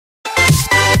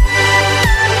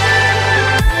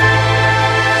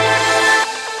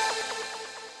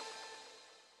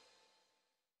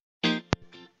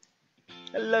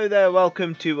Hello there,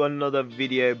 welcome to another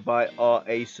video by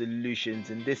RA Solutions.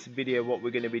 In this video what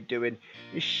we're going to be doing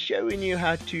is showing you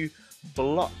how to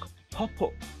block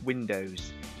pop-up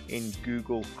windows in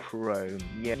Google Chrome.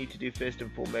 Yeah, what you need to do first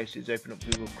and foremost is open up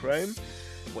Google Chrome.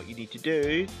 What you need to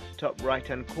do, top right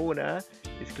hand corner,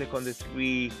 is click on the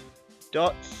three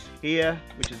dots here,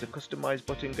 which is the customize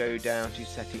button. Go down to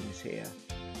settings here.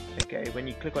 Okay, when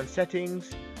you click on settings,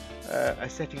 a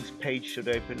settings page should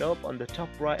open up on the top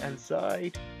right hand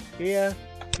side here.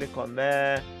 Click on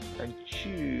there and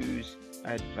choose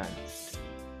advanced.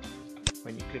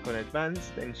 When you click on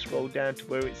advanced, then scroll down to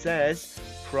where it says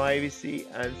privacy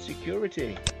and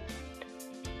security.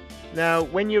 Now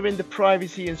when you're in the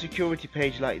privacy and security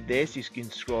page like this, you can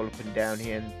scroll up and down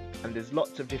here, and there's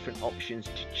lots of different options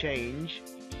to change.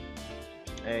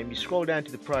 You scroll down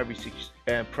to the privacy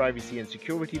and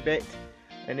security bit,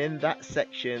 and in that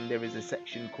section there is a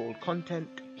section called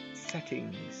content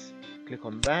settings. Click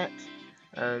on that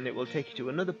and it will take you to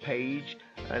another page,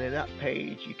 and in that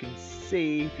page you can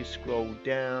see, if you scroll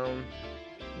down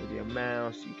with your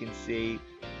mouse, you can see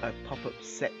a pop-up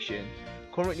section.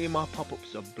 Currently my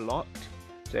pop-ups are blocked,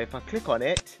 so if I click on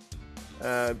it,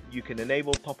 you can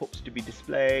enable pop-ups to be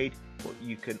displayed, but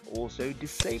you can also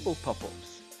disable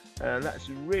pop-ups, and that's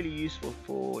really useful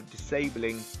for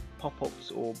disabling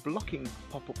pop-ups or blocking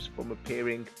pop-ups from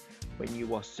appearing when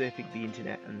you are surfing the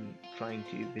internet and trying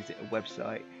to visit a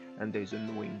website and those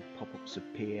annoying pop-ups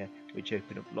appear which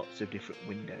open up lots of different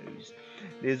windows.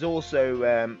 There's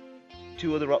also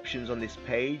two other options on this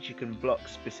page. You can block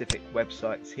specific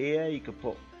websites here. You can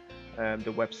put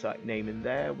the website name in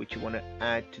there which you want to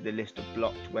add to the list of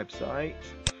blocked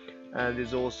websites, and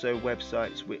there's also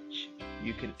websites which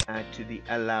you can add to the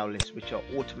allow list, which are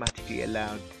automatically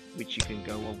allowed, which you can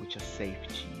go on, which are safe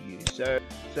to use.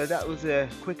 So that was a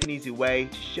quick and easy way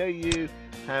to show you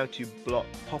how to block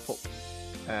pop-up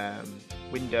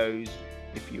windows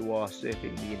if you are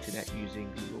surfing the internet using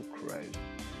Google Chrome.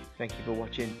 Thank you for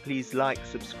watching. Please like,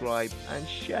 subscribe and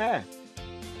share.